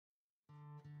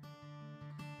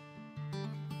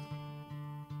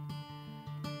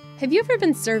Have you ever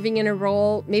been serving in a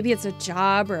role, maybe it's a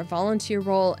job or a volunteer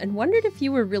role, and wondered if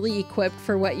you were really equipped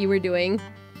for what you were doing?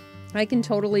 I can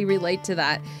totally relate to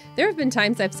that. There have been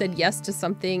times I've said yes to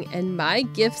something and my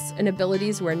gifts and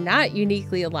abilities were not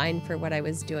uniquely aligned for what I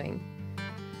was doing.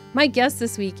 My guest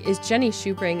this week is Jenni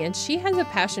Schubring, and she has a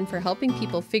passion for helping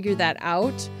people figure that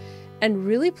out and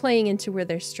really playing into where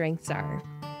their strengths are.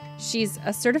 She's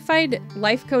a certified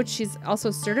life coach. She's also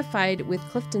certified with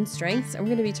Clifton Strengths. I'm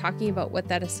going to be talking about what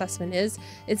that assessment is.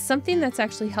 It's something that's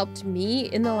actually helped me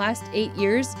in the last 8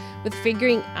 years with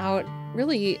figuring out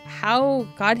really how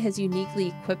God has uniquely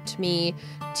equipped me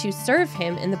to serve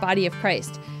Him in the body of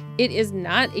Christ. It is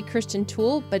not a Christian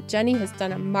tool, but Jenni has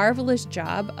done a marvelous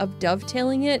job of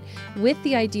dovetailing it with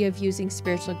the idea of using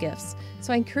spiritual gifts.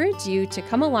 So I encourage you to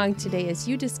come along today as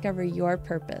you discover your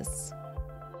purpose.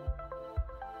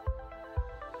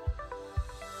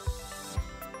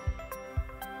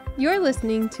 You're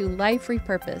listening to Life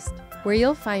Repurposed, where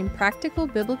you'll find practical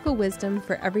biblical wisdom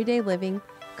for everyday living,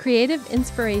 creative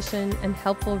inspiration, and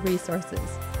helpful resources.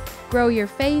 Grow your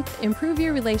faith, improve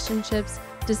your relationships,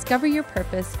 discover your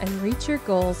purpose, and reach your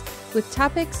goals with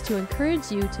topics to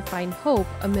encourage you to find hope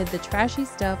amid the trashy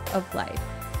stuff of life.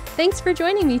 Thanks for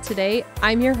joining me today.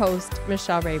 I'm your host,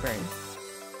 Michelle Rayburn.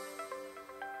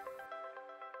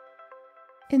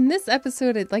 In this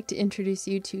episode, I'd like to introduce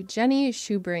you to Jenni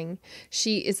Schubring.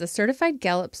 She is a certified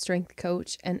Gallup strength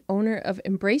coach and owner of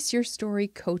Embrace Your Story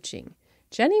Coaching.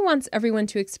 Jenni wants everyone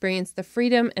to experience the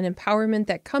freedom and empowerment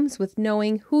that comes with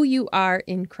knowing who you are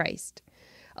in Christ.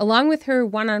 Along with her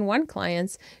one-on-one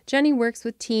clients, Jenni works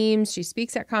with teams, she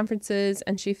speaks at conferences,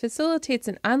 and she facilitates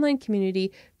an online community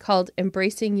called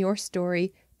Embracing Your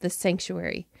Story, The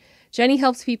Sanctuary. Jenni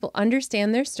helps people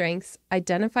understand their strengths,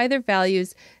 identify their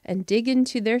values, and dig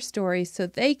into their stories so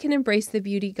they can embrace the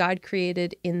beauty God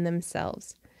created in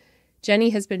themselves.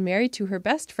 Jenni has been married to her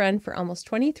best friend for almost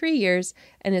 23 years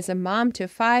and is a mom to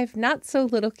 5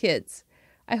 not-so-little kids.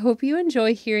 I hope you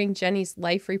enjoy hearing Jenni's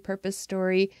life repurposed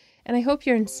story, and I hope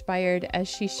you're inspired as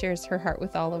she shares her heart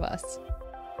with all of us.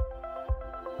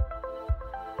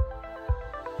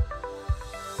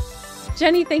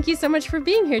 Jenni, thank you so much for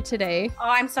being here today. Oh,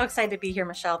 I'm so excited to be here,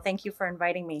 Michelle. Thank you for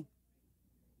inviting me.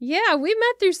 Yeah, we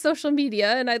met through social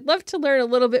media, and I'd love to learn a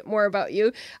little bit more about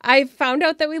you. I found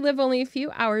out that we live only a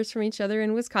few hours from each other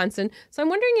in Wisconsin, so I'm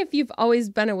wondering if you've always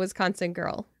been a Wisconsin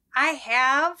girl. I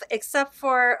have, except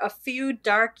for a few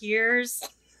dark years.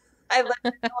 I lived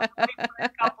in Illinois for a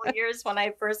couple of years when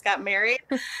I first got married.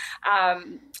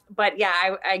 But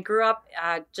yeah, I grew up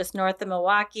just north of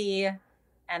Milwaukee,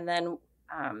 and then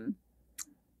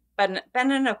been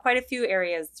in quite a few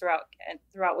areas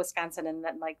throughout Wisconsin, and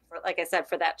then like I said,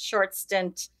 for that short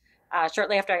stint,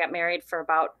 shortly after I got married, for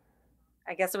about,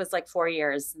 I guess it was like 4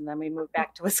 years, and then we moved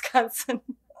back to Wisconsin.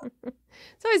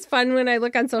 It's always fun when I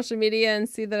look on social media and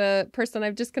see that a person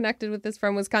I've just connected with is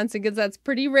from Wisconsin, because that's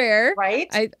pretty rare. Right?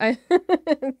 I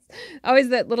always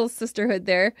that little sisterhood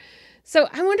there. So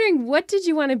I'm wondering, what did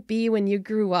you want to be when you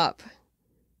grew up?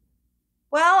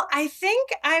 Well, I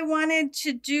think I wanted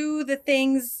to do the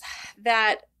things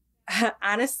that,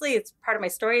 honestly, it's part of my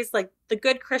story, is like the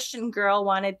good Christian girl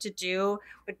wanted to do,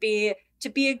 would be to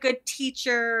be a good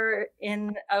teacher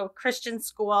in a Christian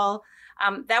school.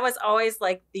 That was always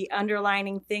like the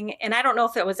underlining thing. And I don't know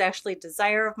if it was actually a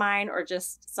desire of mine or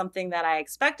just something that I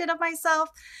expected of myself.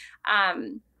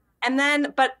 And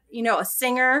then, but, a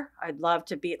singer, I'd love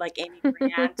to be like Amy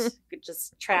Grant, could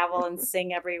just travel and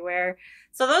sing everywhere.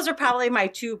 So those are probably my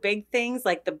two big things,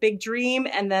 like the big dream.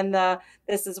 And then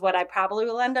this is what I probably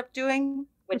will end up doing,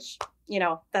 which,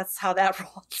 that's how that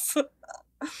rolls.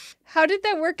 How did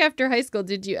that work after high school?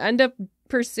 Did you end up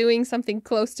pursuing something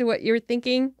close to what you were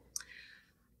thinking?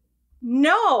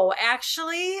 No,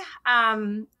 actually,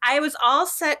 I was all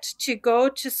set to go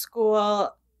to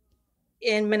school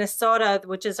in Minnesota,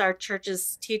 which is our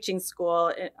church's teaching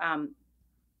school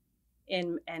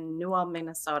in Newell,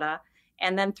 Minnesota.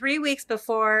 And then 3 weeks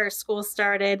before school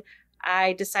started,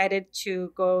 I decided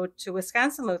to go to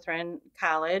Wisconsin Lutheran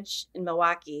College in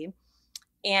Milwaukee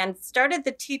and started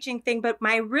the teaching thing. But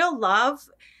my real love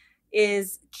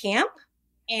is camp.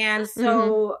 And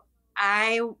so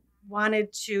I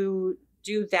wanted to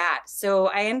do that. So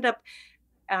I ended up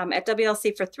at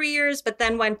WLC for 3 years, but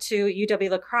then went to UW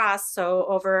La Crosse, so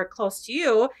over close to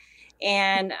you,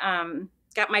 and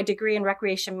got my degree in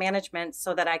recreation management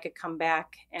so that I could come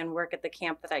back and work at the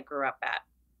camp that I grew up at.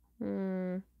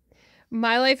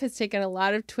 My life has taken a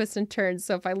lot of twists and turns.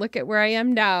 So if I look at where I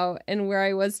am now and where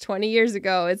I was 20 years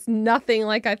ago, it's nothing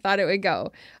like I thought it would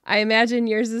go. I imagine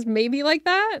yours is maybe like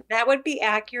that. That would be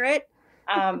accurate.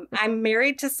 I'm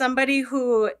married to somebody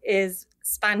who is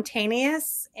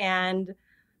spontaneous and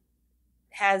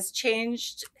has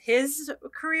changed his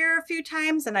career a few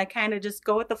times, and I kind of just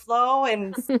go with the flow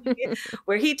and see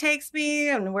where he takes me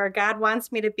and where God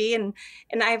wants me to be. And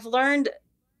I've learned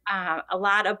a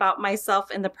lot about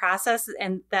myself in the process,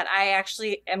 and that I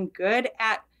actually am good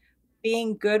at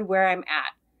being good where I'm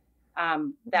at.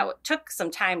 That took some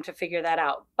time to figure that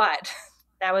out, but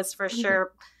that was for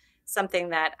sure something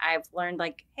that I've learned,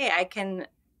 like, hey, I can,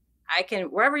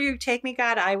 wherever you take me,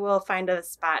 God, I will find a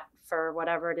spot for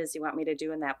whatever it is you want me to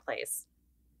do in that place.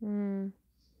 Mm.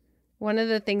 One of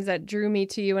the things that drew me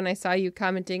to you when I saw you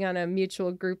commenting on a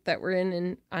mutual group that we're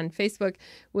in on Facebook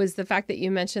was the fact that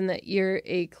you mentioned that you're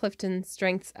a Clifton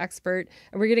Strengths expert.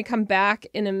 And we're going to come back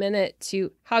in a minute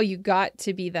to how you got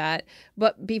to be that.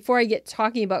 But before I get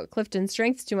talking about Clifton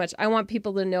Strengths too much, I want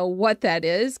people to know what that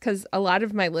is, because a lot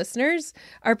of my listeners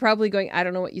are probably going, I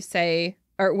don't know what you say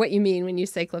or what you mean when you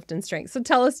say Clifton Strengths. So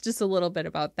tell us just a little bit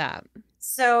about that.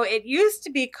 So it used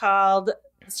to be called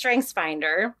Strengths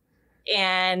Finder,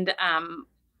 and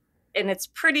it's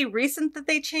pretty recent that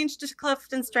they changed to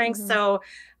Clifton Strengths. So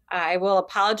I will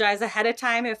apologize ahead of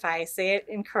time if I say it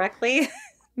incorrectly.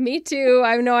 Me too.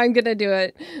 I know I'm going to do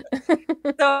it.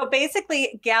 So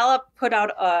basically, Gallup put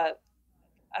out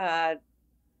a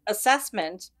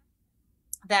assessment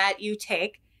that you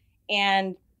take,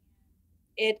 and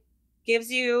it gives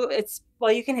you,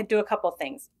 you can do a couple of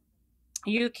things.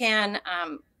 You can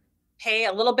pay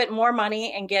a little bit more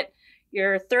money and get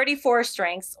your 34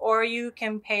 strengths, or you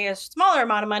can pay a smaller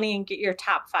amount of money and get your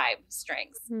top 5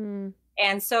 strengths.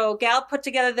 And so Gallup put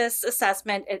together this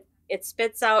assessment. It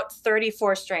spits out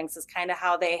 34 strengths is kind of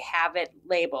how they have it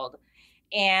labeled.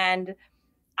 And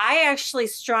I actually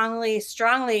strongly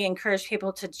encourage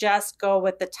people to just go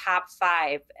with the top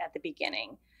 5 at the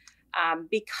beginning,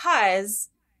 because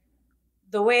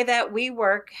the way that we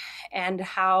work and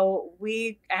how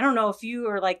I don't know if you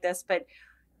are like this, but,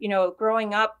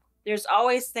 growing up, there's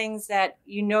always things that,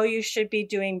 you should be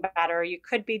doing better. You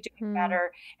could be doing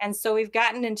better. And so we've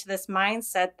gotten into this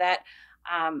mindset that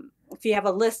if you have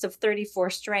a list of 34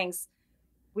 strengths,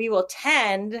 we will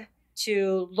tend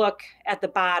to look at the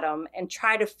bottom and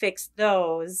try to fix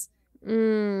those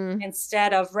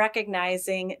instead of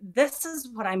recognizing, this is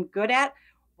what I'm good at.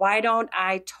 Why don't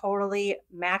I totally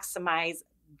maximize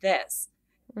this?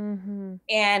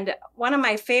 And one of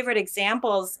my favorite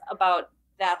examples about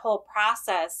that whole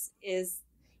process is,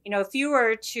 if you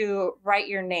were to write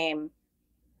your name,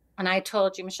 and I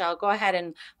told you, Michelle, go ahead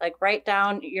and write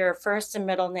down your first and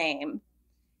middle name.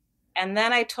 And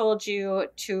then I told you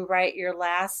to write your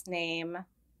last name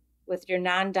with your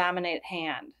non-dominant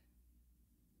hand.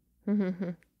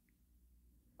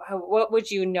 What would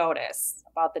you notice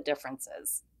about the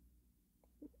differences?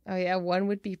 Oh, yeah. One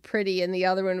would be pretty and the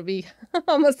other one would be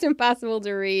almost impossible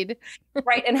to read.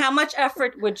 Right. And how much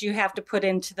effort would you have to put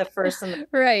into the first and the...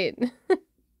 Right.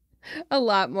 A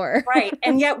lot more. Right.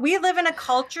 And yet we live in a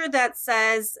culture that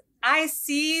says, I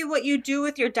see what you do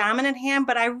with your dominant hand,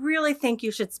 but I really think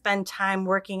you should spend time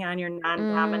working on your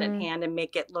non-dominant hand and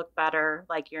make it look better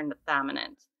like you're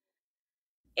dominant.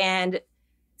 And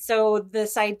so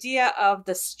this idea of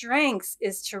the strengths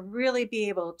is to really be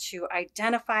able to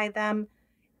identify them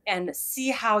and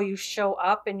see how you show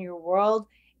up in your world.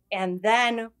 And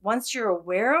then once you're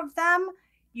aware of them,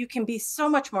 you can be so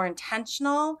much more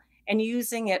intentional and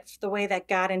using it the way that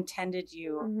God intended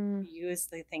you to use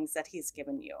the things that he's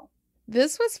given you.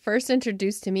 This was first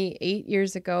introduced to me 8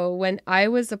 years ago when I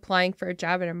was applying for a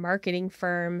job at a marketing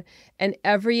firm, and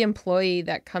every employee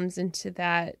that comes into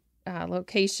that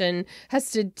location has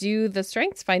to do the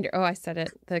Strengths Finder. Oh, I said it,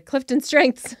 the Clifton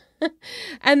Strengths.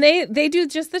 And they do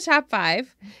just the top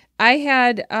 5. I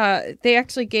had, they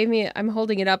actually gave me, I'm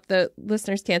holding it up, the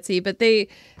listeners can't see, but they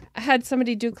had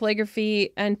somebody do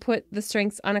calligraphy and put the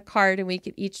strengths on a card, and we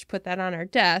could each put that on our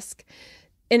desk.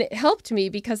 And it helped me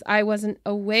because I wasn't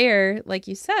aware, like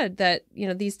you said, that,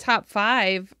 these top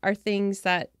 5 are things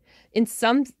that in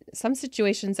some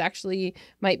situations actually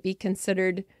might be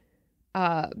considered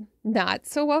not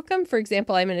so welcome. For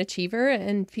example, I'm an achiever,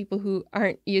 and people who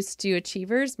aren't used to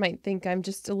achievers might think I'm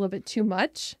just a little bit too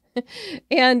much.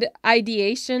 And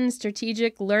ideation,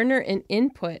 strategic, learner, and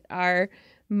input are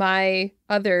my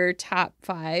other top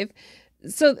 5.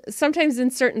 So sometimes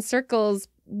in certain circles,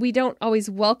 we don't always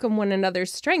welcome one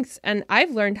another's strengths. And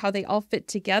I've learned how they all fit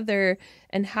together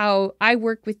and how I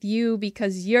work with you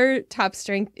because your top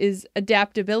strength is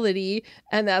adaptability,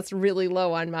 and that's really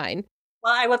low on mine.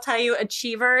 Well, I will tell you,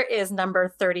 achiever is number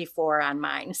 34 on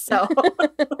mine. So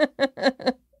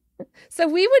So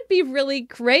we would be really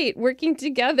great working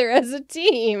together as a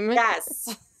team.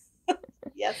 Yes.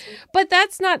 Yes. But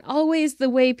that's not always the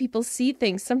way people see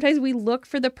things. Sometimes we look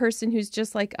for the person who's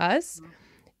just like us.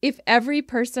 If every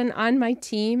person on my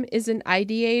team is an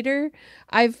ideator,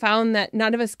 I've found that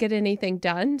none of us get anything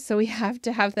done. So we have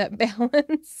to have that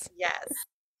balance. Yes.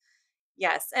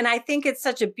 Yes. And I think it's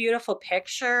such a beautiful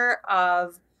picture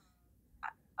of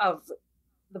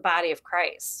the body of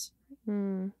Christ.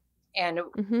 And,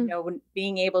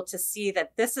 being able to see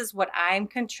that this is what I'm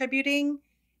contributing,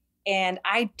 and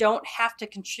I don't have to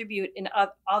contribute in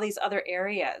all these other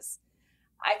areas.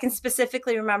 I can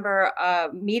specifically remember a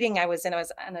meeting I was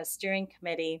on a steering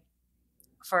committee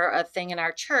for a thing in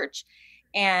our church.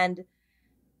 And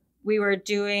we were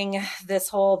doing this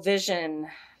whole vision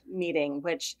meeting,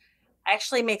 which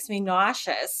actually makes me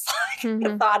nauseous.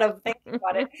 The thought of thinking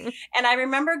about it. And I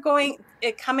remember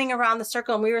coming around the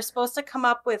circle, and we were supposed to come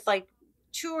up with like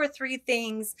 2 or 3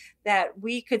 things that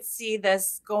we could see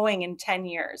this going in 10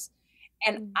 years.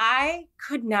 And I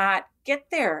could not get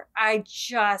there.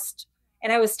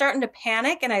 And I was starting to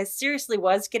panic, and I seriously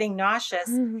was getting nauseous.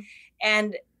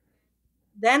 And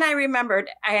then I remembered,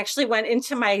 I actually went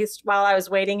into while I was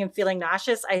waiting and feeling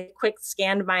nauseous, I quick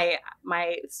scanned my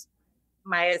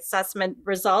assessment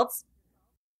results,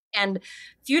 and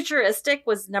futuristic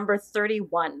was number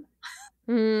 31.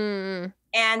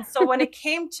 And so when it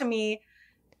came to me,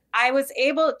 I was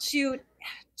able to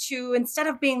instead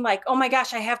of being like, oh my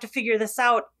gosh, I have to figure this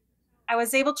out, I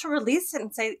was able to release it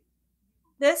and say,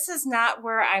 this is not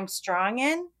where I'm strong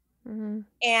in.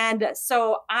 And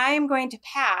so I'm going to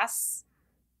pass,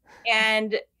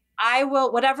 and I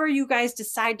will, whatever you guys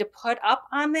decide to put up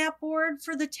on that board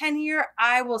for the 10-year,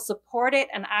 I will support it,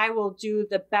 and I will do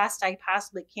the best I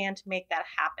possibly can to make that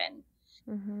happen.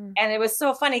 And it was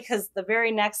so funny because the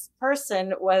very next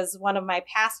person was one of my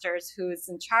pastors who's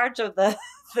in charge of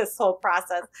this whole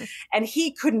process. And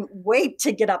he couldn't wait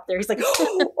to get up there. He's like,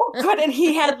 oh, good. And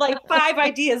he had like 5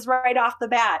 ideas right off the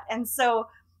bat. And so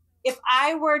if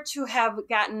I were to have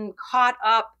gotten caught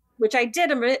up, which I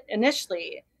did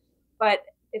initially, but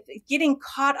if getting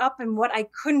caught up in what I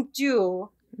couldn't do,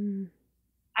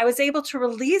 I was able to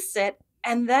release it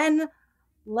and then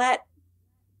let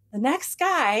the next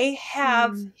guy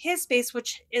have his space,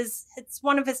 which it's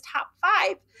one of his top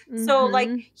 5. So like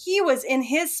he was in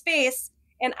his space,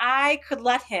 and I could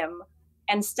let him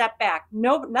and step back.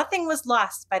 Nothing was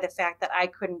lost by the fact that I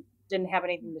didn't have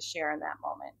anything to share in that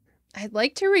moment. I'd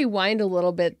like to rewind a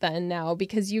little bit then now,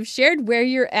 because you've shared where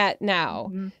you're at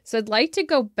now. So I'd like to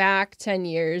go back 10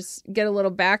 years, get a little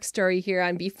backstory here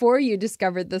on before you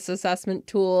discovered this assessment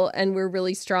tool and were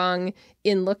really strong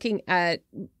in looking at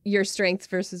your strengths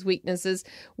versus weaknesses.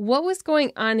 What was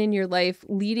going on in your life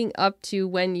leading up to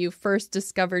when you first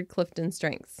discovered Clifton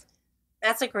Strengths?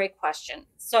 That's a great question.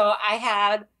 So I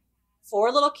had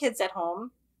 4 little kids at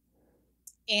home,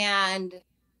 and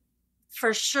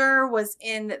for sure was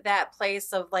in that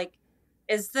place of like,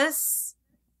 is this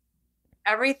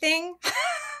everything?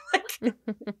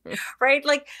 Right?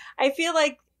 Like, I feel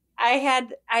like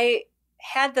I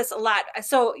had this a lot.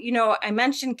 So, I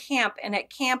mentioned camp, and at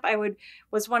camp I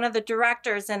was one of the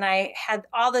directors, and I had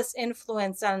all this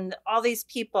influence on all these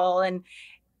people,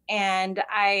 and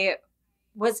I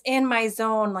was in my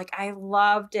zone. Like, I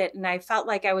loved it, and I felt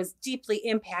like I was deeply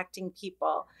impacting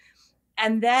people.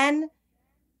 And then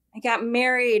I got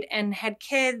married and had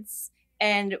kids,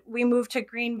 and we moved to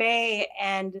Green Bay,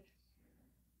 and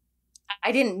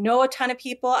I didn't know a ton of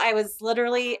people. I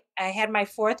had my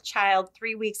 4th child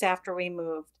 3 weeks after we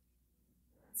moved.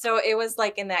 So it was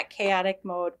like in that chaotic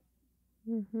mode.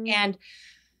 And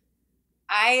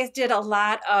I did a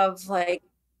lot of like,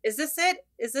 is this it?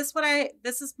 Is this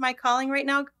this is my calling right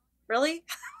now? Really?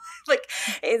 Like,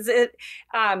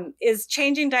 is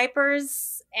changing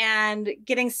diapers and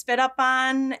getting spit up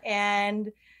on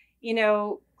and,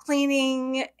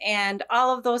 cleaning and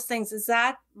all of those things, is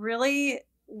that really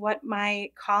what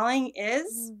my calling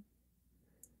is?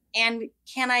 And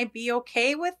can I be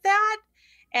okay with that?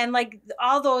 And like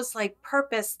all those like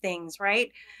purpose things,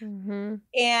 right?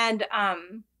 And I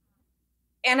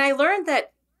learned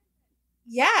that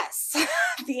yes,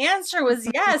 the answer was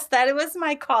yes, that it was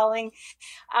my calling.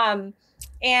 And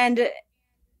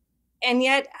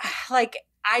yet, like,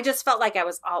 I just felt like I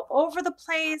was all over the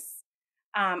place.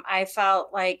 I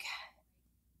felt like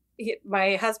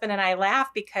my husband and I laugh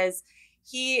because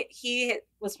he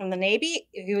was from the Navy.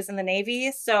 He was in the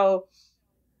Navy. So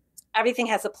everything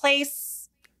has a place.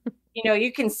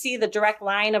 You can see the direct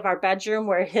line of our bedroom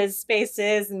where his space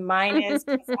is and mine is.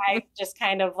 I just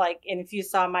kind of like, and if you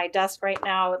saw my desk right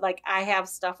now, like I have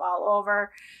stuff all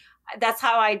over. That's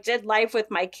how I did life with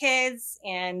my kids.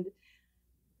 And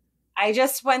I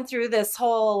just went through this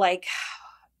whole like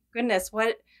goodness,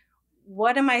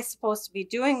 what am I supposed to be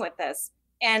doing with this?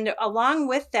 And along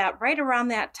with that, right around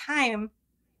that time,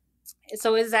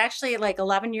 so it was actually like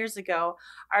 11 years ago,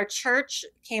 our church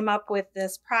came up with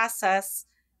this process.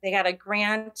 They got a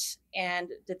grant and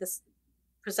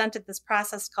presented this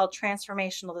process called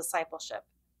transformational discipleship.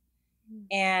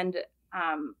 And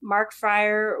Mark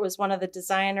Fryer was one of the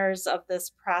designers of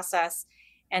this process.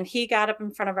 And he got up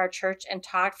in front of our church and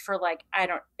talked for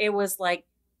it was like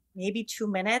maybe 2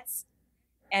 minutes.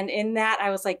 And in that, I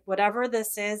was like, whatever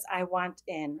this is, I want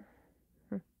in.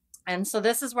 And so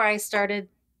this is where I started.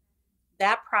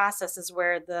 That process is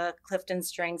where the Clifton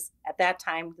Strengths, at that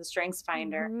time, the Strengths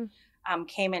Finder,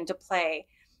 came into play.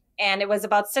 And it was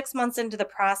about 6 months into the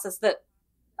process that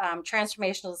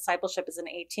transformational discipleship is an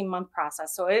 18-month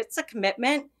process. So it's a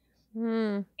commitment.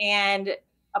 And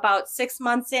about 6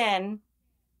 months in,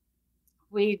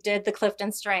 we did the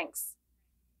Clifton Strengths.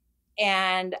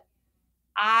 And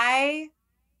I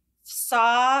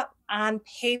saw on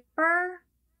paper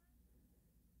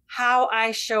how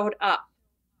I showed up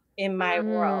in my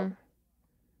world.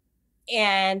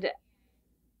 And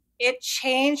it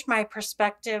changed my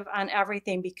perspective on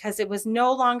everything, because it was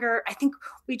no longer, I think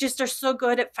we just are so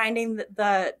good at finding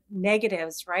the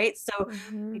negatives, right? So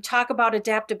we talk about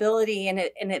adaptability, and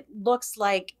it looks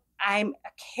like I'm a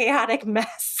chaotic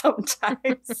mess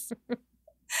sometimes.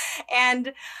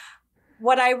 And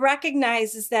what I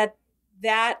recognize is that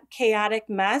chaotic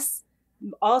mess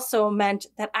also meant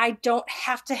that I don't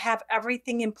have to have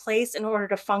everything in place in order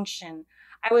to function.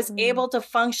 I was able to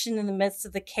function in the midst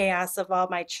of the chaos of all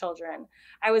my children.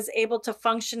 I was able to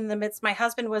function in the midst. My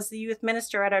husband was the youth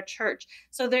minister at our church.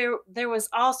 So there was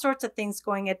all sorts of things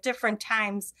going at different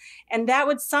times. And that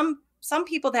would some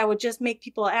people, that would just make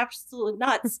people absolute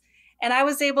nuts. And I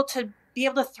was able to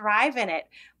thrive in it.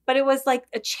 But it was like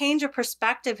a change of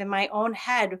perspective in my own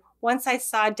head once I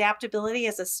saw adaptability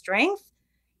as a strength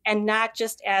and not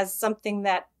just as something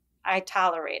that I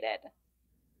tolerated.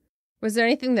 Was there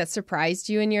anything that surprised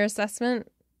you in your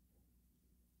assessment?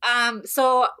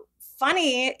 So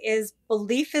funny is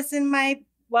belief is in my,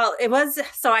 it was,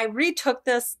 so I retook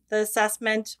the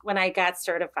assessment when I got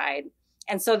certified.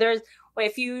 And so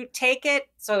if you take it,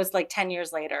 so it was like 10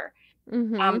 years later,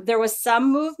 there was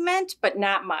some movement, but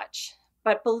not much.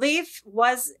 But belief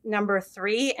was number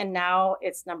 3, and now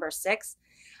it's number 6.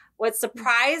 What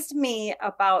surprised me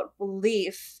about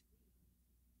belief,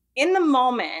 in the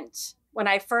moment when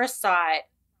I first saw it,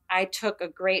 I took a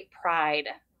great pride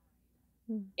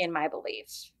in my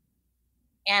belief.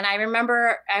 And I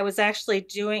remember I was actually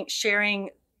sharing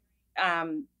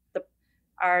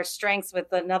our strengths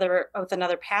with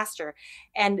another pastor,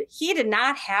 and he did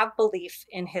not have belief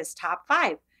in his top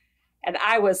 5. And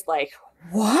I was like,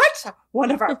 what?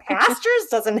 One of our pastors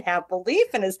doesn't have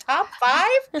belief in his top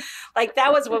 5? Like,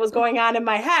 that was what was going on in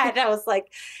my head. I was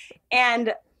like,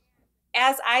 and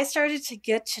as I started to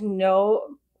get to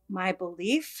know my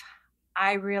belief,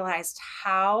 I realized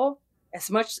how,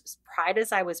 as much pride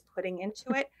as I was putting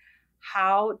into it,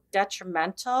 how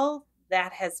detrimental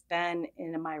that has been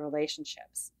in my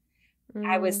relationships.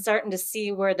 I was starting to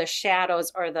see where the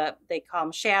shadows, or they call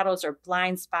them shadows or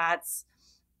blind spots,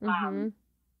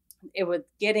 it was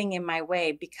getting in my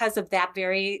way because of that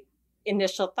very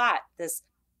initial thought.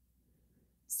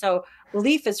 So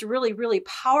belief is really, really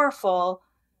powerful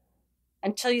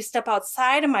until you step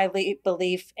outside of my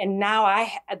belief. And now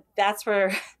that's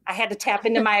where I had to tap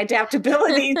into my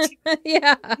adaptability.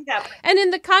 Yeah. And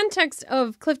in the context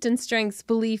of Clifton Strengths,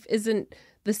 belief isn't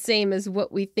the same as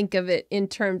what we think of it in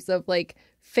terms of like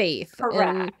faith.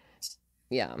 Correct.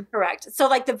 Yeah. Correct. So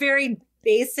like the very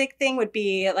basic thing would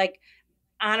be like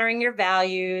honoring your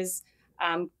values.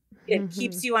 It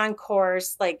keeps you on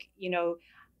course. Like,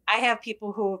 I have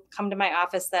people who come to my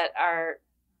office that are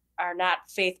not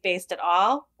faith-based at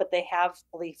all, but they have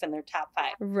belief in their top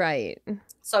 5. Right.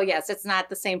 So yes, it's not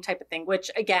the same type of thing, which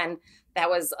again, that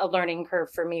was a learning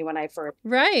curve for me when I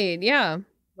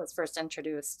was first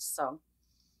introduced. So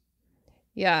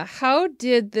yeah. How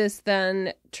did this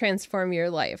then transform your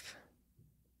life?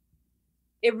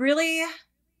 It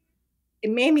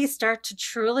made me start to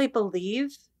truly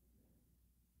believe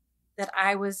that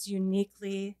I was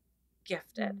uniquely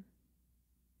gifted,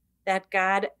 that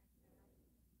God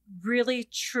really,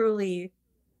 truly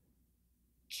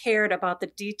cared about the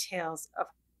details of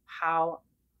how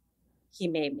he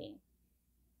made me.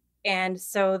 And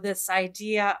so this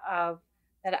idea of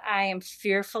that I am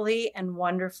fearfully and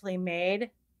wonderfully made,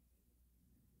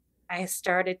 I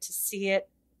started to see it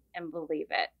and believe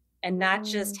it, and not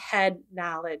just head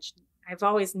knowledge. I've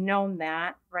always known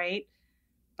that, right?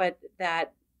 But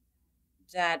that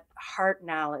heart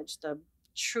knowledge, the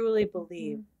truly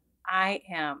believe I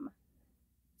am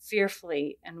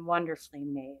fearfully and wonderfully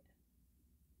made.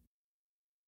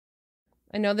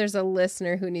 I know there's a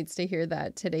listener who needs to hear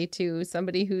that today too.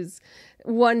 Somebody who's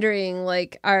wondering,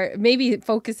 like, are maybe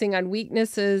focusing on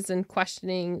weaknesses and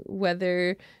questioning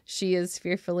whether she is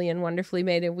fearfully and wonderfully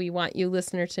made. And we want you,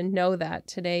 listener, to know that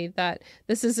today, that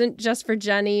this isn't just for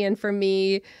Jenni and for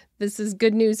me. This is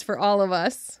good news for all of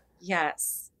us.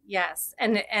 Yes. Yes.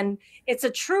 And it's a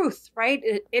truth, right?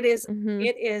 It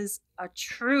is a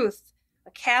truth,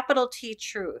 a capital T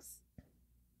truth,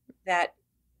 that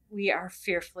we are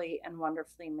fearfully and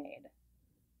wonderfully made.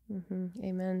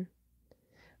 Amen.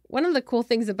 One of the cool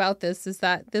things about this is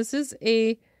that this is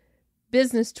a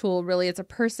business tool, really. It's a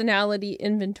personality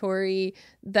inventory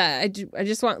that I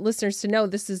just want listeners to know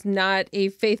this is not a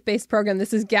faith-based program.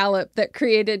 This is Gallup that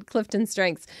created Clifton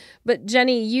Strengths. But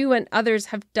Jenni, you and others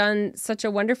have done such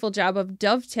a wonderful job of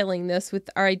dovetailing this with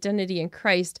our identity in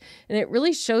Christ. And it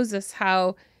really shows us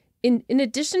how in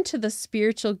addition to the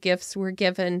spiritual gifts we're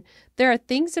given, there are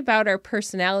things about our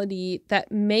personality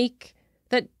that make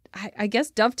that, I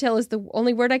guess dovetail is the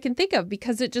only word I can think of,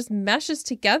 because it just meshes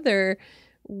together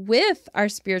with our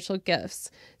spiritual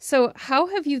gifts. So how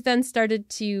have you then started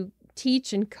to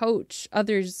teach and coach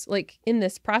others, like in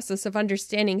this process of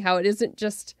understanding how it isn't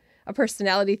just a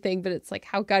personality thing, but it's like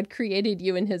how God created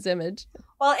you in his image?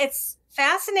 Well, it's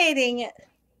fascinating,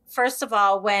 first of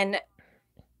all, when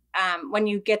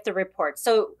you get the report.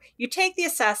 So you take the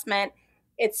assessment,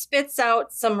 it spits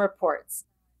out some reports.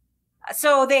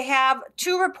 So they have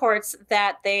two reports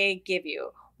that they give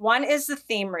you. One is the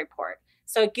theme report.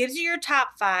 So it gives you your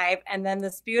top 5 and then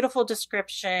this beautiful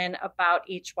description about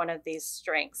each one of these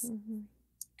strengths.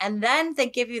 And then they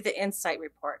give you the insight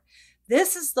report.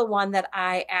 This is the one that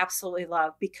I absolutely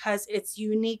love because it's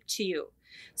unique to you.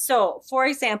 So, for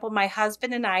example, my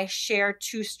husband and I share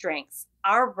 2 strengths.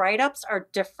 Our write-ups are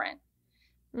different.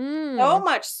 So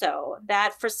much so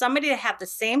that for somebody to have the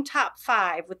same top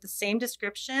 5 with the same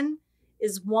description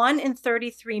is 1 in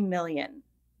 33 million.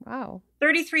 Wow.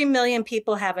 33 million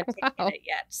people haven't taken it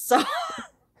yet. So,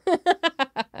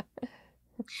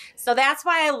 so that's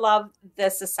why I love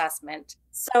this assessment.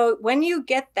 So when you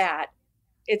get that,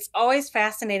 it's always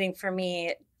fascinating for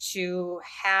me to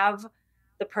have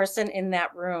the person in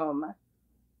that room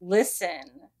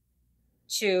listen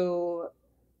to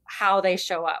how they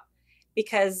show up,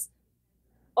 because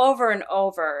over and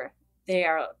over they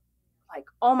are like,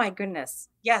 oh my goodness,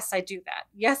 yes, I do that.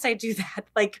 Yes, I do that.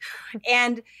 Like,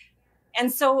 and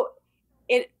so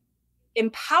it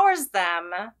empowers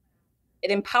them.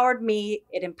 It empowered me.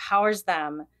 It empowers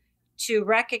them to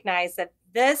recognize that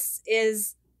this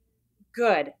is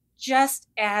good, just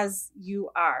as you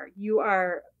are. You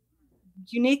are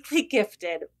uniquely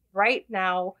gifted right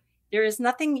now. There is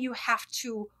nothing you have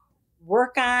to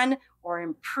work on or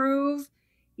improve.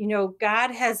 You know,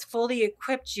 God has fully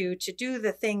equipped you to do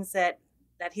the things that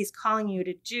he's calling you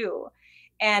to do.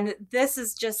 And this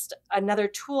is just another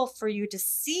tool for you to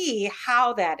see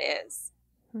how that is.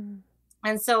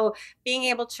 And so being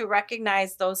able to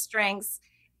recognize those strengths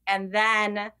and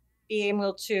then being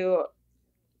able to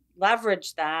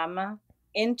leverage them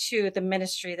into the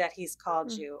ministry that he's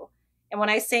called you. And when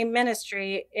I say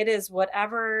ministry, it is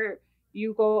whatever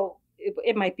you go.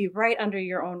 It might be right under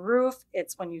your own roof.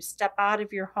 It's when you step out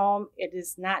of your home. It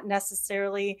is not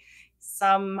necessarily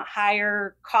some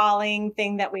higher calling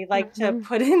thing that we like to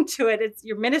put into it. It's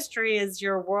your ministry is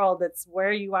your world. It's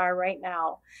where you are right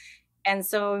now. And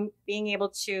so being able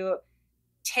to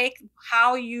take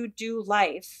how you do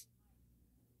life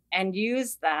and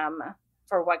use them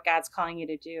for what God's calling you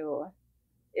to do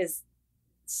is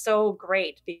so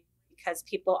great, because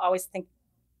people always think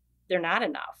they're not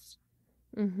enough.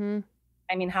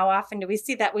 I mean, how often do we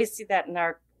see that? We see that in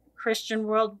our Christian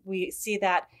world. We see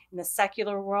that in the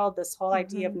secular world, this whole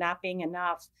idea of not being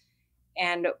enough.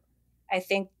 And I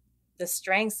think the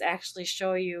strengths actually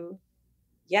show you,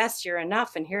 yes, you're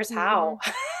enough. And here's how.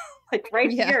 Like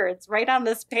here, it's right on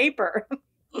this paper.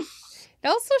 It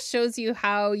also shows you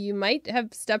how you might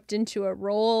have stepped into a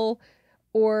role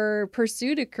or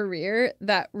pursued a career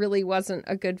that really wasn't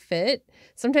a good fit.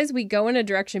 Sometimes we go in a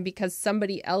direction because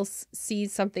somebody else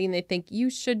sees something and they think you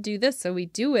should do this, so we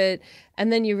do it.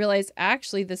 And then you realize,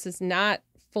 actually, this is not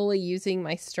fully using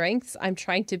my strengths. I'm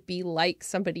trying to be like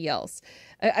somebody else.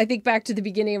 I think back to the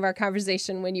beginning of our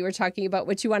conversation when you were talking about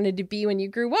what you wanted to be when you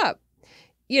grew up.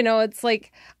 You know, it's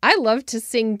like, I love to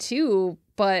sing too,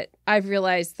 but I've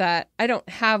realized that I don't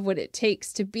have what it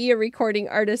takes to be a recording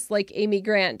artist like Amy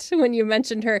Grant when you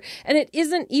mentioned her. And it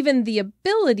isn't even the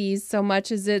abilities so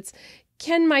much as it's,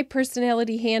 can my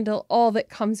personality handle all that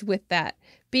comes with that?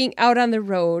 being out on the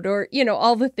road or,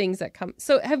 all the things that come.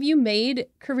 So have you made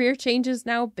career changes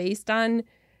now based on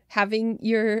having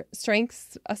your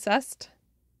strengths assessed?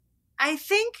 I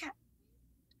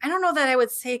don't know that I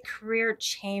would say career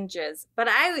changes, but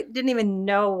I didn't even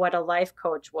know what a life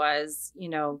coach was,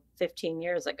 15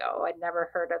 years ago. I'd never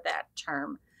heard of that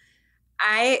term.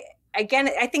 I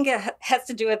think it has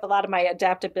to do with a lot of my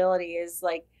adaptability is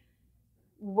like,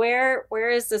 where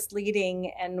is this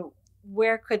leading and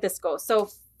where could this go? So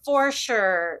for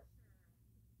sure,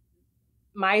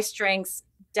 my strengths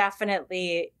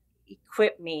definitely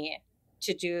equip me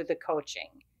to do the coaching.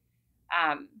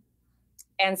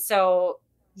 And so,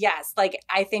 yes, like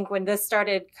I think when this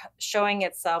started showing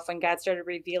itself, when God started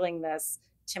revealing this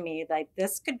to me, like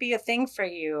this could be a thing for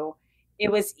you,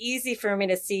 it was easy for me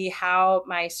to see how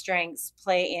my strengths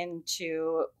play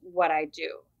into what I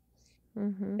do.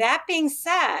 Mm-hmm. That being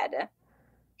said,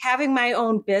 having my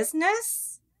own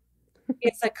business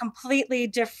is a completely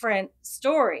different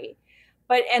story.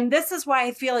 And this is why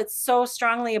I feel it's so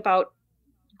strongly about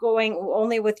going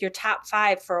only with your top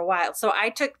 5 for a while. So I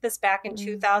took this back in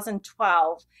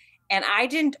 2012 and I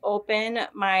didn't open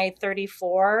my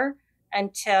 34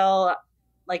 until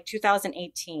like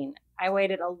 2018. I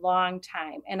waited a long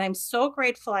time and I'm so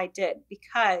grateful I did,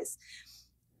 because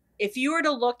if you were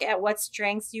to look at what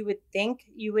strengths you would think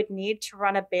you would need to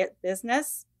run a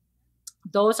business,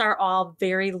 those are all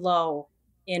very low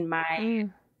in my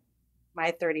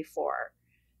 34.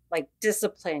 Like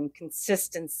discipline,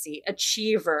 consistency,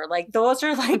 achiever, like those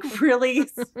are like really,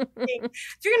 if you're going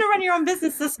to run your own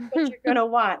business, this is what you're going to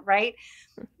want, right?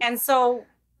 And so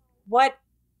what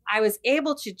I was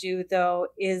able to do though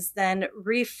is then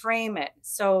reframe it.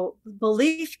 So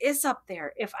belief is up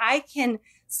there. If I can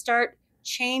start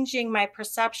changing my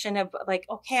perception of like,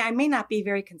 okay, I may not be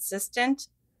very consistent.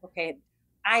 Okay,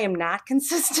 I am not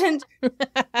consistent.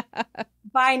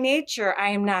 By nature, I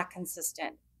am not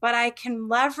consistent. But I can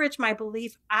leverage my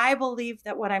belief. I believe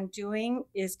that what I'm doing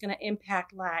is going to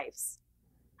impact lives.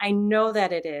 I know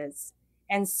that it is.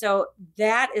 And so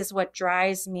that is what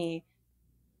drives me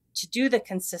to do the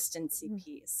consistency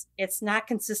piece. It's not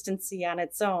consistency on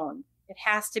its own. It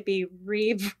has to be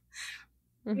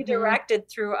redirected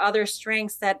through other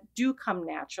strengths that do come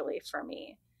naturally for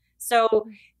me. So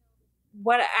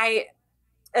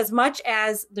as much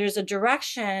as there's a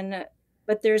direction,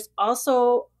 but there's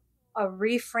also a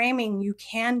reframing you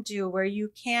can do where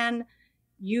you can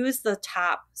use the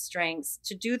top strengths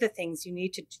to do the things you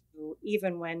need to do,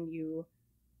 even when you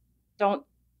aren't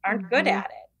good at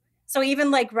it. So even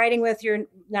like writing with your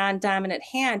non-dominant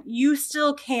hand, you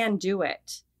still can do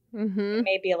it. It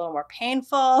may be a little more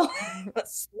painful,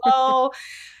 slow,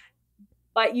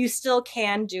 but you still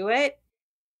can do it.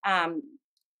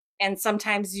 And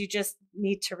sometimes you just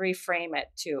need to reframe it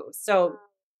too. So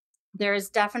there's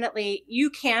definitely, you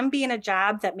can be in a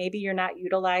job that maybe you're not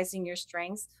utilizing your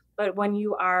strengths, but when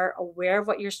you are aware of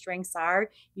what your strengths are,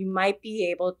 you might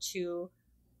be able to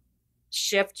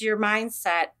shift your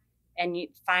mindset and you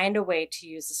find a way to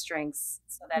use the strengths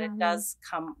so that it does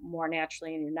come more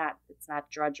naturally and it's not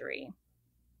drudgery.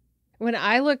 When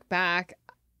I look back,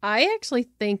 I actually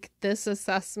think this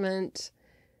assessment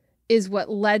is what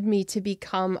led me to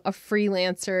become a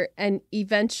freelancer and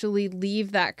eventually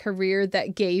leave that career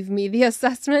that gave me the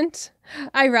assessment,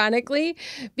 ironically,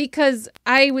 because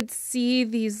I would see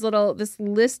this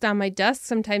list on my desk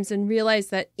sometimes and realize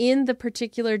that in the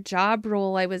particular job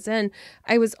role I was in,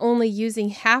 I was only using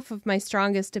half of my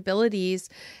strongest abilities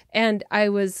and I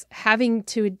was having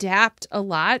to adapt a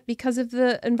lot because of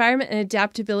the environment, and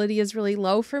adaptability is really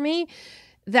low for me.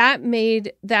 That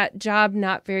made that job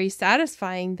not very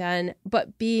satisfying then,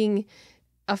 but being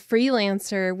a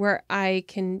freelancer where I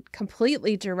can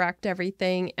completely direct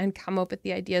everything and come up with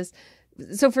the ideas.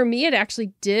 So for me, it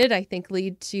actually did, I think,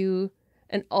 lead to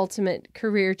an ultimate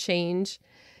career change.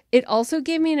 It also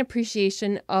gave me an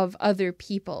appreciation of other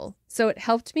people. So it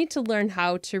helped me to learn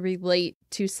how to relate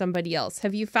to somebody else.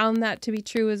 Have you found that to be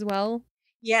true as well?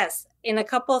 Yes. In a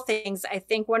couple of things, I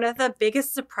think one of the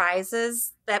biggest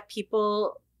surprises that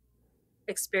people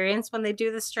experience when they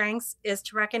do the strengths is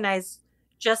to recognize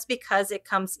just because it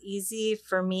comes easy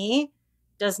for me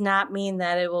does not mean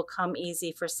that it will come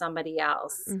easy for somebody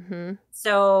else.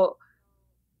 So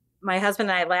my husband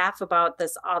and I laugh about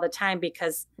this all the time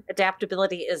because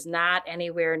adaptability is not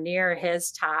anywhere near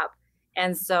his top.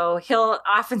 And so he'll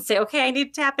often say, okay, I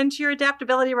need to tap into your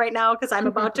adaptability right now because I'm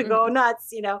about to go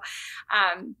nuts,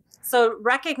 So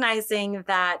recognizing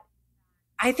that,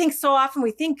 I think so often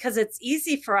we think because it's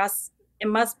easy for us, it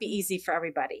must be easy for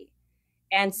everybody.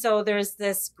 And so there's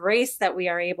this grace that we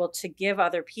are able to give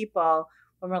other people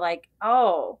when we're like,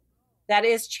 oh, that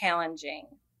is challenging.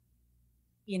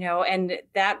 and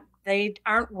that they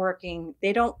aren't working.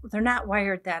 They're not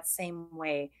wired that same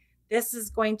way. This is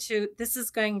going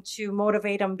to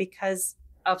motivate them because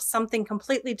of something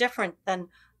completely different than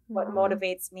what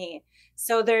motivates me.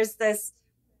 So there's this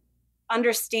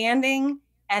understanding,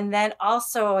 and then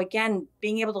also again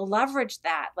being able to leverage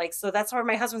that. Like, so that's where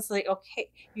my husband's like, okay,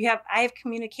 I have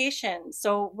communication,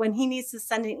 so when he needs to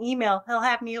send an email, he'll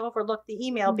have me overlook the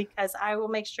email because I will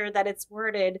make sure that it's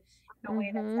worded in a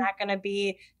way that's not going to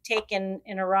be taken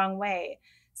in a wrong way.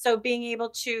 So being able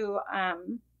to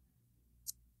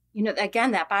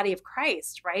again, that body of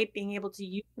Christ, right? Being able to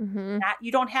use that.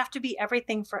 You don't have to be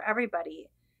everything for everybody.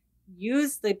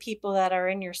 Use the people that are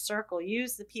in your circle,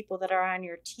 use the people that are on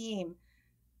your team,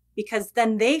 because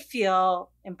then they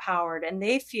feel empowered and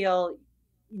they feel,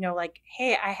 like,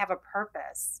 hey, I have a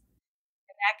purpose.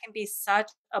 And that can be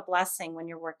such a blessing when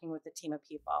you're working with a team of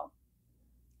people.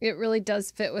 It really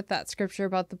does fit with that scripture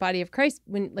about the body of Christ,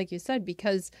 when, like you said,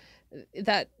 because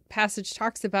that passage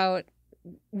talks about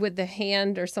with the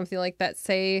hand or something like that,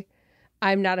 say,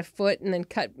 I'm not a foot, and then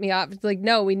cut me off. It's like,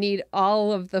 no, we need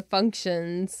all of the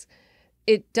functions.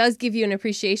 It does give you an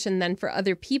appreciation then for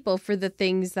other people, for the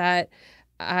things that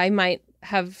I might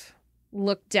have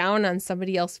looked down on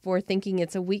somebody else for, thinking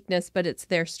it's a weakness, but it's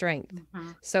their strength.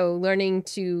 So learning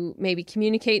to maybe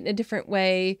communicate in a different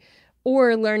way,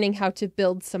 or learning how to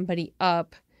build somebody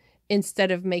up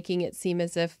instead of making it seem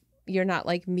as if you're not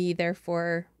like me,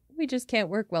 therefore we just can't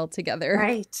work well together.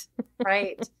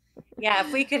 Right. Yeah,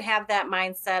 if we could have that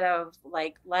mindset of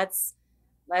like, let's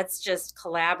just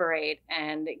collaborate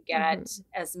and get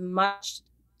as much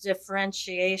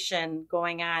differentiation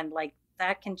going on, like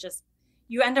that can just,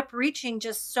 you end up reaching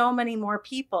just so many more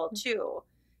people too,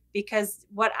 because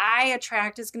what I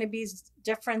attract is going to be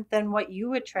different than what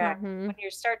you attract. When you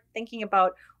start thinking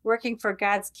about working for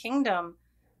God's kingdom,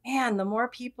 man, the more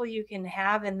people you can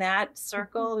have in that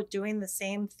circle doing the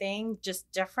same thing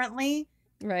just differently.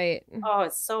 Right. Oh,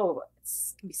 it's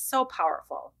can be so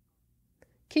powerful.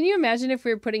 Can you imagine if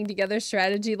we were putting together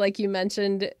strategy, like you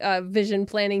mentioned, vision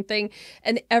planning thing,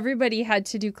 and everybody had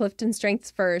to do Clifton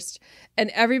Strengths first, and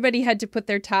everybody had to put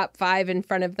their top 5 in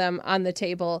front of them on the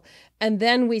table. And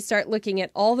then we start looking at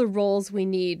all the roles we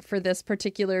need for this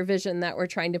particular vision that we're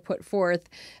trying to put forth.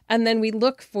 And then we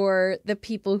look for the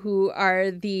people who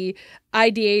are the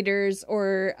ideators,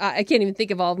 or I can't even think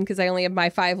of all of them because I only have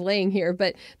my 5 laying here,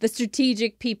 but the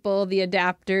strategic people, the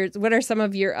adapters. What are some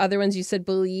of your other ones? You said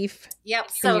belief.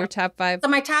 Yep. So your top 5. So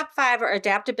my top 5 are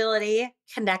adaptability,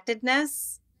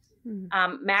 connectedness,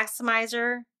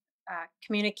 maximizer,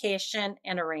 communication,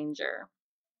 and arranger.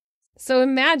 So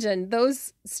imagine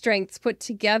those strengths put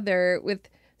together with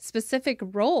specific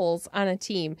roles on a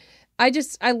team. I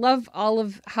love all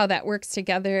of how that works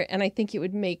together, and I think it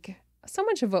would make so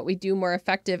much of what we do more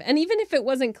effective. And even if it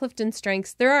wasn't Clifton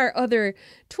Strengths, there are other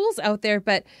tools out there,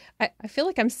 but I feel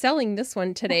like I'm selling this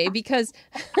one today because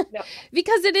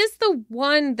because it is the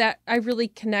one that I really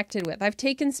connected with. I've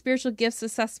taken spiritual gifts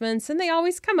assessments and they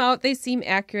always come out. They seem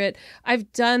accurate.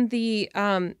 I've done the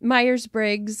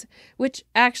Myers-Briggs, which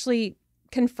actually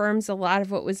confirms a lot of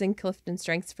what was in Clifton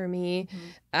Strengths for me.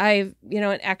 And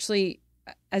actually,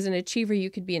 as an achiever, you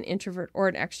could be an introvert or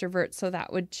an extrovert, so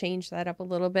that would change that up a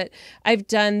little bit. I've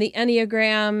done the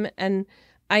Enneagram, and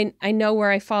I know where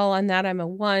I fall on that. I'm a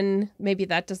 1. Maybe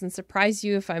that doesn't surprise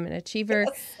you if I'm an achiever.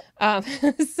 Yes.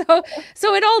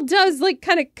 So it all does like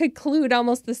kind of conclude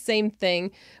almost the same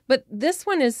thing. But this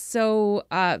one is so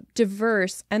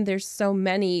diverse, and there's so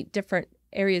many different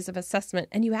areas of assessment,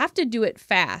 and you have to do it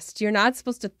fast. You're not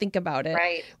supposed to think about it,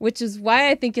 right? Which is why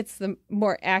I think it's the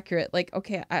more accurate. Like,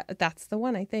 okay, that's the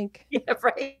one, I think. Yeah,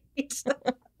 right. It's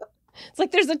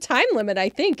like there's a time limit, I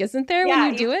think, isn't there,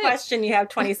 when you do it? Question, you have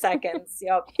 20 seconds.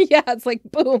 Yep. Yeah, it's like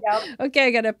boom. Yep. Okay,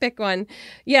 I gotta pick one.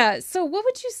 Yeah. So what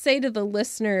would you say to the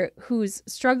listener who's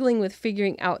struggling with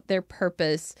figuring out their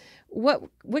purpose? What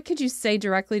could you say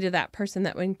directly to that person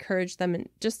that would encourage them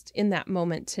just in that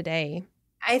moment today?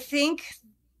 I think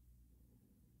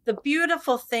the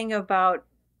beautiful thing about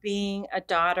being a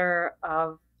daughter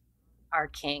of our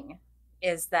King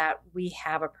is that we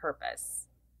have a purpose.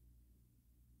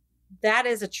 That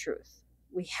is a truth.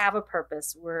 We have a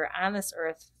purpose. We're on this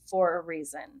earth for a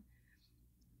reason.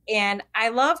 And I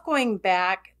love going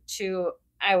back to,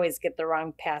 I always get the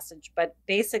wrong passage, but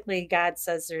basically God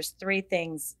says there's 3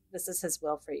 things. This is his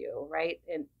will for you, right?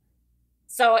 And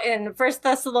so in 1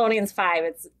 Thessalonians 5,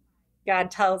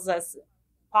 God tells us,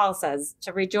 Paul says,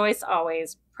 to rejoice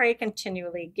always, pray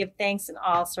continually, give thanks in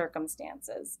all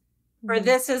circumstances. For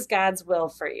this is God's will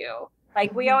for you.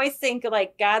 Like we always think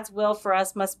like God's will for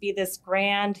us must be this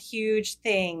grand, huge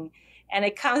thing. And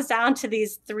it comes down to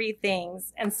these three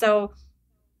things. And so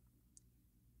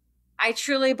I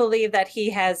truly believe that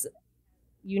he has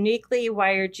uniquely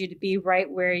wired you to be right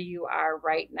where you are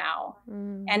right now.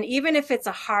 And even if it's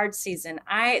a hard season,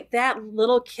 that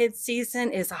little kid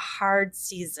season is a hard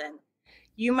season.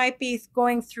 You might be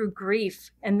going through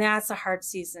grief, and that's a hard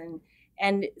season.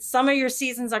 And some of your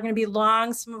seasons are going to be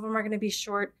long, some of them are going to be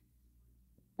short.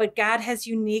 But God has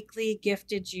uniquely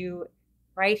gifted you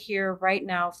right here, right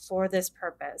now for this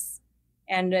purpose.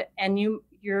 And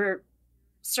your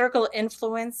circle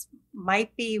influence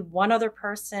might be one other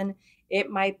person. It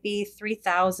might be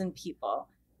 3,000 people,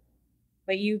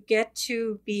 but you get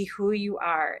to be who you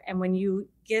are. And when you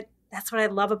that's what I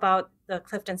love about the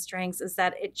Clifton Strengths, is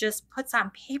that it just puts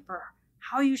on paper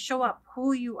how you show up,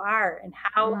 who you are, and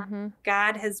how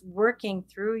God is working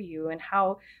through you, and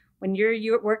how when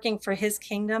you're working for his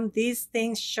kingdom, these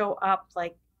things show up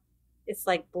like it's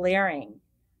like blaring.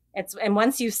 And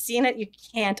once you've seen it, you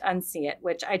can't unsee it,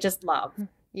 which I just love.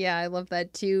 Yeah, I love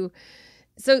that too.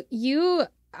 So you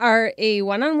are a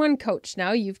one-on-one coach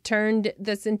now. You've turned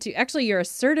this into, actually, you're a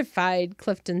certified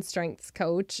Clifton Strengths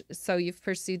coach. So you've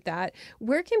pursued that.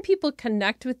 Where can people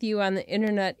connect with you on the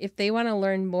internet if they want to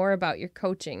learn more about your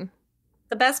coaching?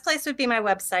 The best place would be my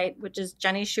website, which is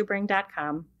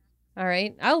jennischubring.com. All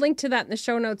right. I'll link to that in the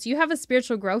show notes. You have a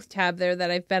spiritual growth tab there that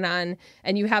I've been on,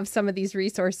 and you have some of these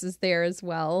resources there as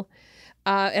well.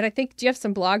 And I think, do you have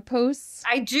some blog posts?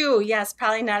 I do. Yes.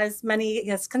 Probably not as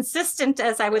consistent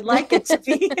as I would like it to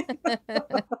be.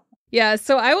 Yeah.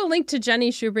 So I will link to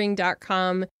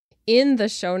jennischubring.com in the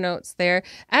show notes there.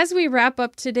 As we wrap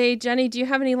up today, Jenni, do you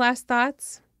have any last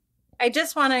thoughts? I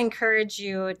just want to encourage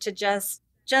you to just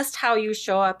how you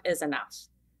show up is enough.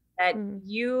 That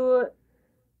you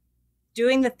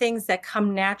doing the things that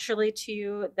come naturally to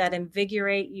you, that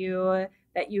invigorate you,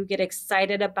 that you get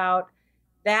excited about,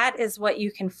 that is what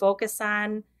you can focus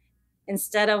on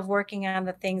instead of working on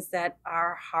the things that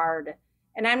are hard.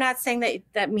 And I'm not saying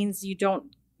that means you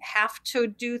don't have to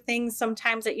do things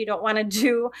sometimes that you don't want to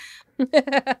do,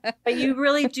 but you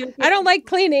really do. I don't like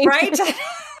cleaning. Right?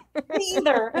 Me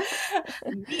either.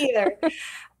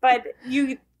 But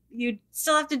you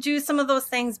still have to do some of those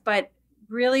things. But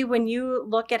really, when you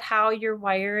look at how you're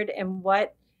wired and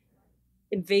what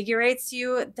invigorates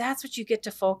you, that's what you get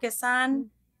to focus on.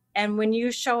 And when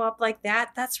you show up like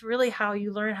that, that's really how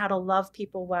you learn how to love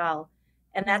people well.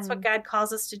 And that's what God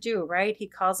calls us to do, right? He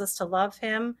calls us to love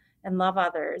him and love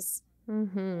others.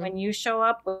 When you show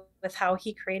up with how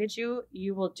he created you,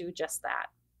 you will do just that.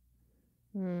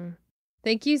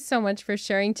 Thank you so much for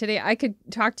sharing today. I could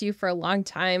talk to you for a long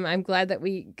time. I'm glad that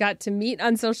we got to meet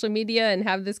on social media and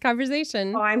have this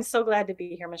conversation. Oh, I'm so glad to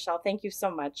be here, Michelle. Thank you so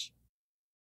much.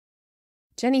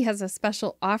 Jenni has a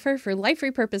special offer for Life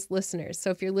Repurposed listeners. So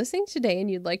if you're listening today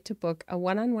and you'd like to book a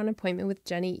one-on-one appointment with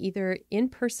Jenni, either in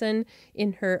person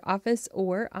in her office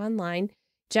or online,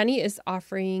 Jenni is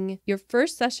offering your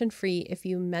first session free if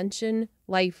you mention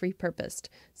Life Repurposed.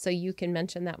 So you can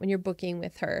mention that when you're booking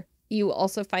with her. You will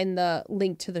also find the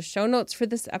link to the show notes for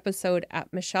this episode at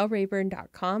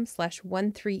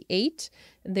michellerayburn.com/138.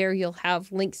 There you'll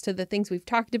have links to the things we've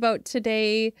talked about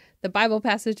today, the Bible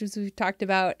passages we've talked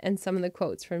about, and some of the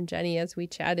quotes from Jenni as we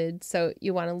chatted. So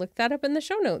you want to look that up in the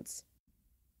show notes.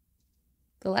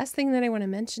 The last thing that I want to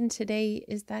mention today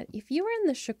is that if you are in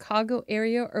the Chicago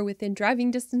area or within driving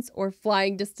distance or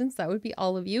flying distance, that would be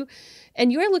all of you,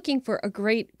 and you are looking for a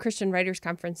great Christian Writers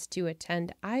Conference to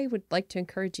attend, I would like to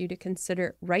encourage you to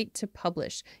consider Write to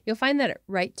Publish. You'll find that at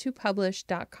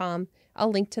writetopublish.com. I'll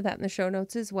link to that in the show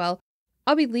notes as well.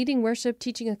 I'll be leading worship,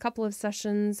 teaching a couple of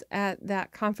sessions at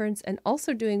that conference, and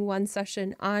also doing one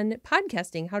session on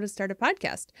podcasting, how to start a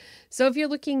podcast. So if you're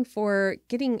looking for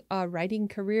getting a writing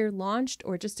career launched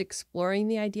or just exploring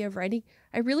the idea of writing,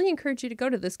 I really encourage you to go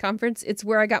to this conference. It's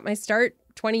where I got my start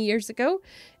 20 years ago,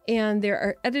 and there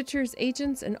are editors,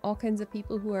 agents, and all kinds of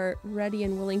people who are ready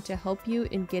and willing to help you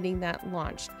in getting that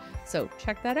launched. So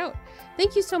check that out.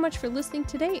 Thank you so much for listening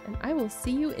today, and I will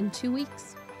see you in 2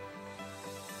 weeks.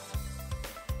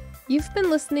 You've been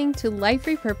listening to Life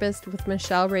Repurposed with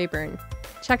Michelle Rayburn.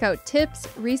 Check out tips,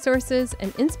 resources,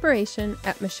 and inspiration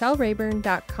at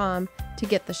michellerayburn.com to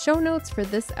get the show notes for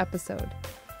this episode.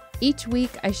 Each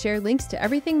week, I share links to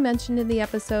everything mentioned in the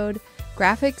episode,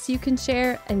 graphics you can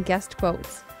share, and guest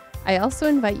quotes. I also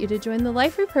invite you to join the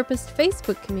Life Repurposed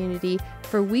Facebook community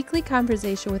for weekly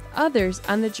conversation with others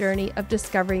on the journey of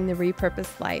discovering the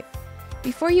repurposed life.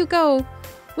 Before you go,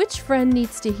 which friend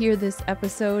needs to hear this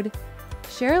episode?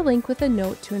 Share a link with a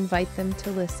note to invite them to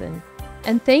listen.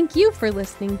 And thank you for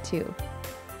listening too.